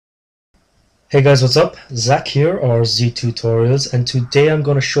Hey guys, what's up? Zach here, or ZeTutorials, and today I'm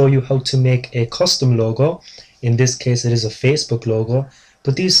going to show you how to make a custom logo. In this case it is a Facebook logo,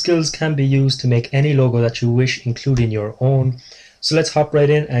 but these skills can be used to make any logo that you wish, including your own. So let's hop right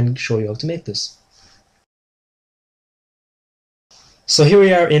in and show you how to make this. So here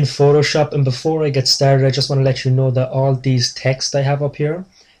we are in Photoshop, and before I get started I just want to let you know that all these text I have up here,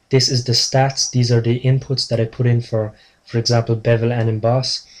 this is the stats. These are the inputs that I put in for example, Bevel and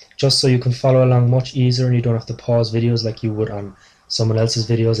Emboss, just so you can follow along much easier and you don't have to pause videos like you would on someone else's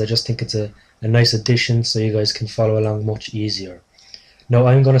videos. I just think it's a nice addition so you guys can follow along much easier. Now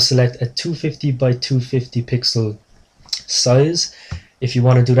I'm going to select a 250 by 250 pixel size. If you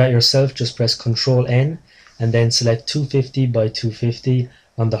want to do that yourself, just press Ctrl N and then select 250 by 250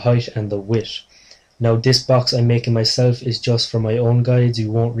 on the height and the width. Now this box I'm making myself is just for my own guides.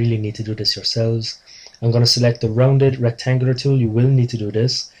 You won't really need to do this yourselves. I'm going to select the rounded rectangular tool. You will need to do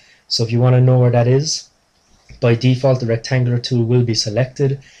this. So if you want to know where that is, by default the rectangular tool will be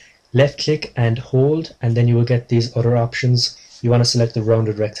selected. Left click and hold, and then you will get these other options. You want to select the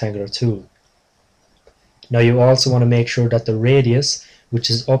rounded rectangular tool. Now you also want to make sure that the radius, which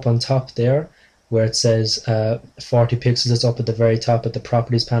is up on top there, where it says 40 pixels, it's up at the very top at the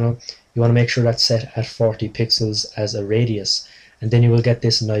properties panel. You want to make sure that's set at 40 pixels as a radius, and then you will get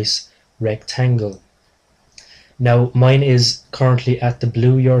this nice rectangle. Now mine is currently at the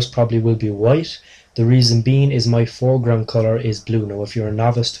blue, yours probably will be white. The reason being is my foreground color is blue. Now if you're a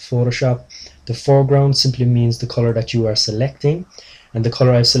novice to Photoshop, the foreground simply means the color that you are selecting, and the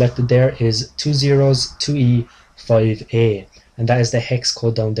color I've selected there is 202E5A, and that is the hex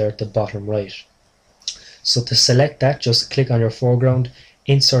code down there at the bottom right. So to select that, just click on your foreground,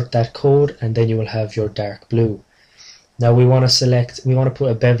 insert that code, and then you will have your dark blue. Now we want to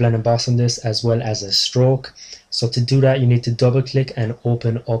put a bevel and emboss on this as well as a stroke. So to do that you need to double click and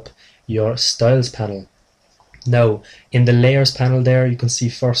open up your styles panel. Now in the layers panel there, you can see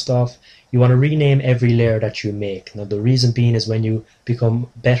first off you want to rename every layer that you make. Now the reason being is when you become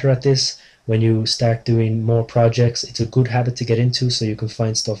better at this, when you start doing more projects, it's a good habit to get into so you can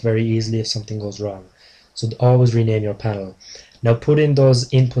find stuff very easily if something goes wrong. So always rename your panel. Now put in those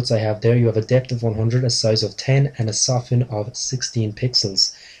inputs I have there. You have a depth of 100, a size of 10, and a soften of 16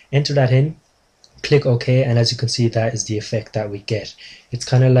 pixels. Enter that in, click OK, and as you can see that is the effect that we get. It's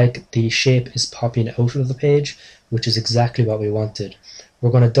kind of like the shape is popping out of the page, which is exactly what we wanted.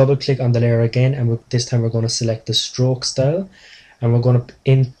 We're going to double click on the layer again, and this time we're going to select the stroke style, and we're going to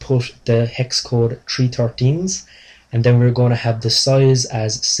input the hex code 313s, and then we're going to have the size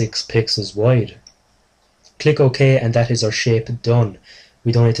as 6 pixels wide. Click OK, and that is our shape done.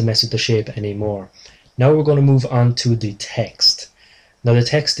 We don't need to mess with the shape anymore. Now we're going to move on to the text. Now the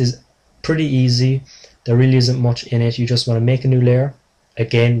text is pretty easy. There really isn't much in it. You just want to make a new layer.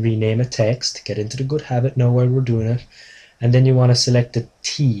 Again, rename it text. Get into the good habit now while we're doing it. And then you want to select the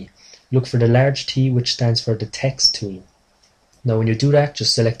T. Look for the large T, which stands for the text tool. Now when you do that,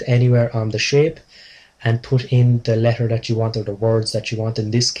 just select anywhere on the shape and put in the letter that you want or the words that you want. In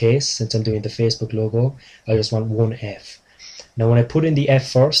this case, since I'm doing the Facebook logo, I just want one F. Now when I put in the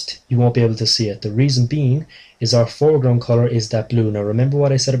F first, you won't be able to see it. The reason being is our foreground color is that blue. Now remember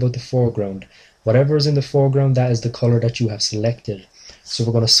what I said about the foreground. Whatever is in the foreground, that is the color that you have selected. So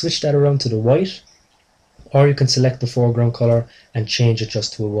we're going to switch that around to the white, or you can select the foreground color and change it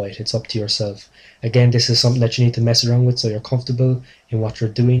just to a white. It's up to yourself. Again, this is something that you need to mess around with so you're comfortable in what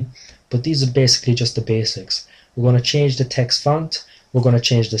you're doing. But these are basically just the basics. We're going to change the text font, we're going to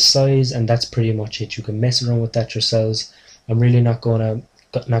change the size, and that's pretty much it. You can mess around with that yourselves. I'm really not going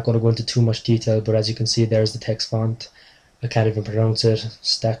to go into too much detail, but as you can see, there's the text font. I can't even pronounce it.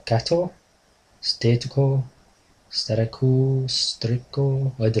 Staccato? Statico? Statico?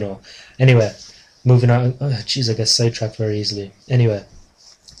 Strico? I don't know. Anyway, moving on. Jeez, I get sidetracked very easily. Anyway,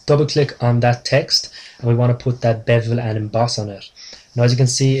 double click on that text, and we want to put that bevel and emboss on it. Now as you can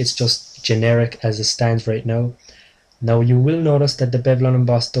see, it's just generic as it stands right now. Now you will notice that the bevel and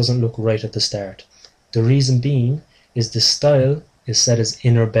emboss doesn't look right at the start. The reason being is the style is set as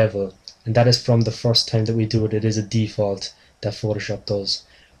inner bevel, and that is from the first time that we do it. It is a default that Photoshop does.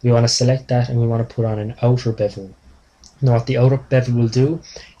 We want to select that and we want to put on an outer bevel. Now what the outer bevel will do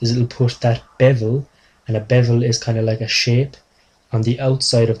is it will put that bevel, and a bevel is kind of like a shape, on the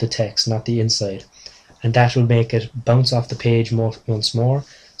outside of the text, not the inside. And that will make it bounce off the page once more.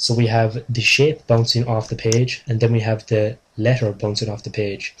 So we have the shape bouncing off the page, and then we have the letter bouncing off the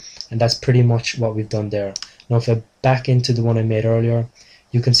page, and that's pretty much what we've done there. Now if I back into the one I made earlier,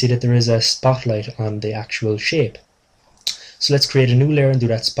 you can see that there is a spotlight on the actual shape. So let's create a new layer and do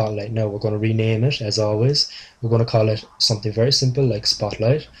that spotlight. Now we're going to rename it as always. We're going to call it something very simple like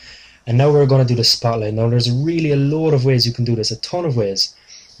spotlight. And now we're going to do the spotlight. Now there's really a lot of ways you can do this, a ton of ways.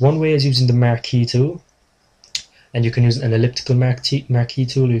 One way is using the marquee tool, and you can use an elliptical marquee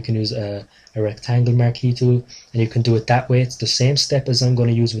tool, you can use a rectangle marquee tool, and you can do it that way. It's the same step as I'm going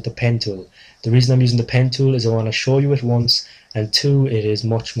to use with the pen tool. The reason I'm using the pen tool is I want to show you it once, and two, it is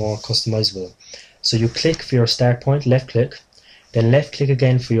much more customizable. So you click for your start point, left click, then left click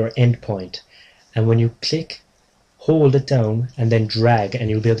again for your end point, and when you click, hold it down and then drag, and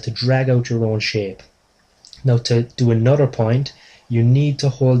you'll be able to drag out your own shape. Now to do another point, you need to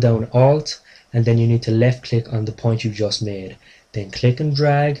hold down Alt, and then you need to left click on the point you just made. Then click and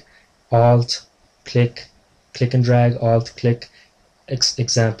drag, Alt, click, click and drag, Alt, click.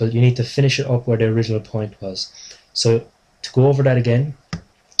 Example, you need to finish it up where the original point was. So to go over that again,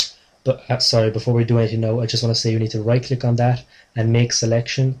 but sorry, before we do anything now, I just want to say you need to right click on that and make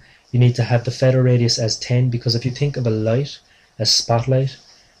selection. You need to have the feather radius as 10, because if you think of a light, a spotlight,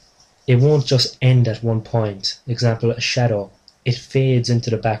 it won't just end at one point. Example, a shadow, it fades into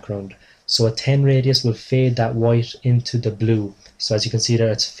the background. So a 10 radius will fade that white into the blue. So as you can see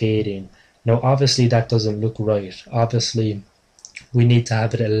there, it's fading. Now obviously that doesn't look right. Obviously we need to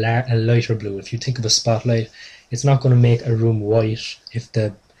have it a lighter blue. If you think of a spotlight, it's not going to make a room white if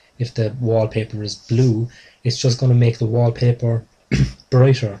the wallpaper is blue. It's just going to make the wallpaper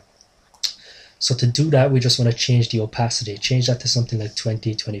brighter. So to do that, we just want to change the opacity. Change that to something like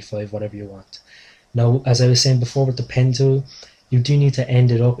 20, 25, whatever you want. Now, as I was saying before with the pen tool, you do need to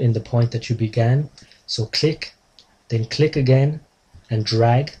end it up in the point that you began. So click, then click again and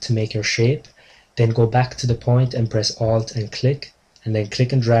drag to make your shape. Then go back to the point and press Alt and click, and then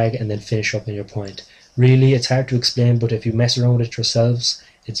click and drag, and then finish up in your point. Really, it's hard to explain, but if you mess around with it yourselves,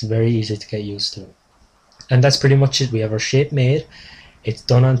 it's very easy to get used to. And that's pretty much it. We have our shape made. It's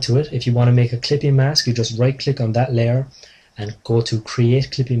done onto it. If you want to make a clipping mask, you just right click on that layer and go to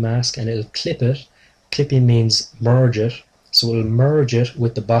create clipping mask, and it'll clip it. Clipping means merge it. So it'll merge it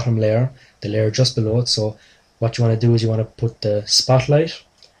with the bottom layer, the layer just below it. So what you want to do is you want to put the spotlight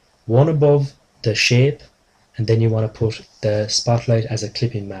one above the shape, and then you want to put the spotlight as a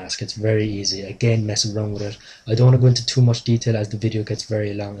clipping mask. It's very easy. Again, mess around with it. I don't want to go into too much detail as the video gets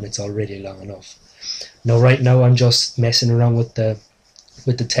very long, and it's already long enough. Now right now I'm just messing around with the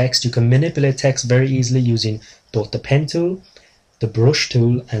text. You can manipulate text very easily using both the pen tool, the brush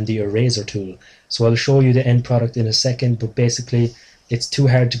tool, and the eraser tool. So I'll show you the end product in a second, but basically it's too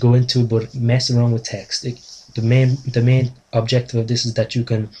hard to go into, but mess around with text. The main objective of this is that you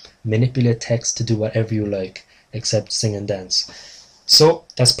can manipulate text to do whatever you like, except sing and dance. So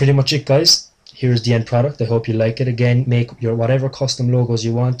that's pretty much it, guys. Here's the end product. I hope you like it. Again, make your whatever custom logos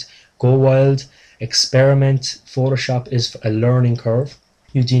you want. Go wild, experiment. Photoshop is a learning curve.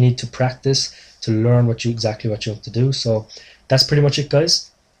 You do need to practice to learn exactly what you want to do. So that's pretty much it,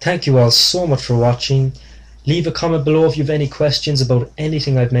 guys. Thank you all so much for watching. Leave a comment below if you have any questions about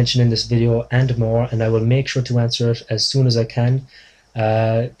anything I've mentioned in this video and more, and I will make sure to answer it as soon as I can.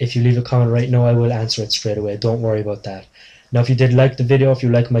 If you leave a comment right now, I will answer it straight away. Don't worry about that. Now, if you did like the video, if you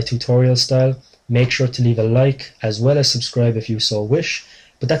like my tutorial style, make sure to leave a like as well as subscribe if you so wish.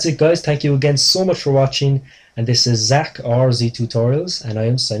 But that's it, guys. Thank you again so much for watching, and this is Zach or ZeTutorials, and I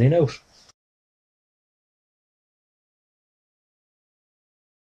am signing out.